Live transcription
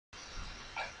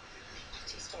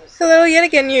Hello yet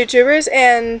again, YouTubers,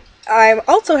 and I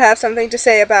also have something to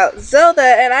say about Zelda,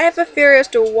 and I have a theory as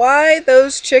to why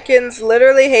those chickens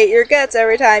literally hate your guts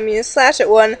every time you slash at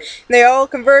one, and they all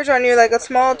converge on you like a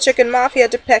small chicken mafia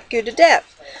to peck you to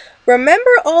death. Remember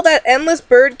all that endless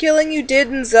bird killing you did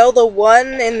in Zelda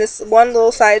 1 in this one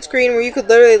little side screen where you could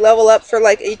literally level up for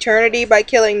like eternity by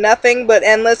killing nothing but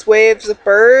endless waves of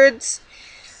birds?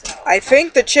 I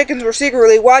think the chickens were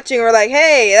secretly watching and were like,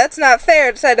 hey, that's not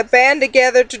fair. Decided to band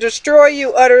together to destroy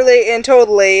you utterly and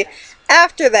totally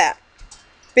after that.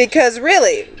 Because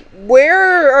really,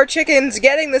 where are chickens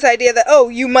getting this idea that, oh,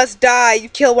 you must die, you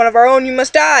kill one of our own, you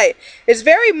must die? It's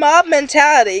very mob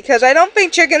mentality, because I don't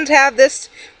think chickens have this.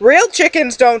 Real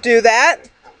chickens don't do that.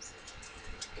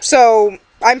 So,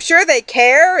 I'm sure they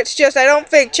care, it's just I don't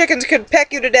think chickens could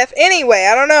peck you to death anyway,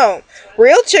 I don't know.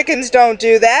 Real chickens don't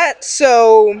do that,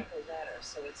 so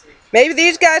maybe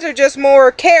these guys are just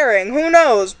more caring, who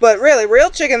knows, but really,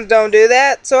 real chickens don't do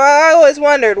that, so I always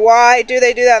wondered, why do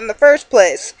they do that in the first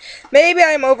place? Maybe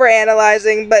I'm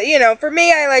overanalyzing, but you know, for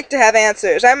me, I like to have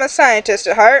answers. I'm a scientist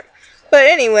at heart. But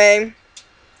anyway,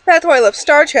 that's why I love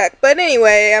Star Trek. But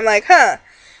anyway, I'm like,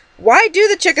 why do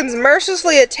the chickens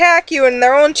mercilessly attack you in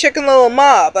their own chicken little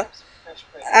mob?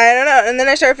 I don't know, and then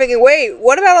I started thinking, wait,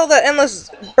 what about all that endless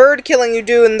bird killing you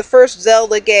do in the first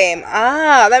Zelda game?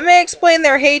 Ah, that may explain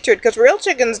their hatred, because real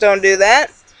chickens don't do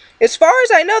that. As far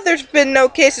as I know, there's been no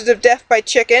cases of death by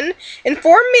chicken.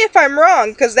 Inform me if I'm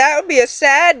wrong, because that would be a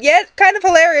sad, yet kind of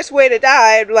hilarious way to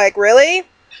die. Like, really?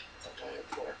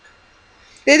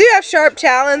 They do have sharp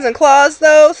talons and claws,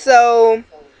 though, so...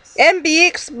 and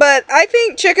beaks, but I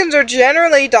think chickens are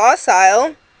generally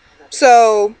docile.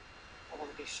 So...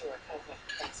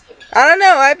 I don't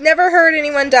know, I've never heard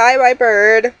anyone die by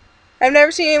bird. I've never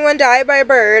seen anyone die by a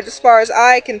bird, as far as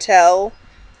I can tell.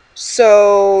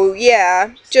 So,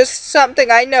 yeah, just something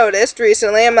I noticed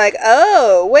recently. I'm like,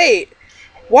 oh, wait,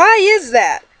 why is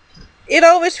that? It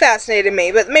always fascinated me,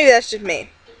 but maybe that's just me.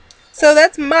 So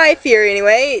that's my theory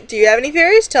anyway. Do you have any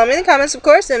theories? Tell me in the comments, of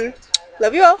course, and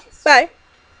love you all. Bye.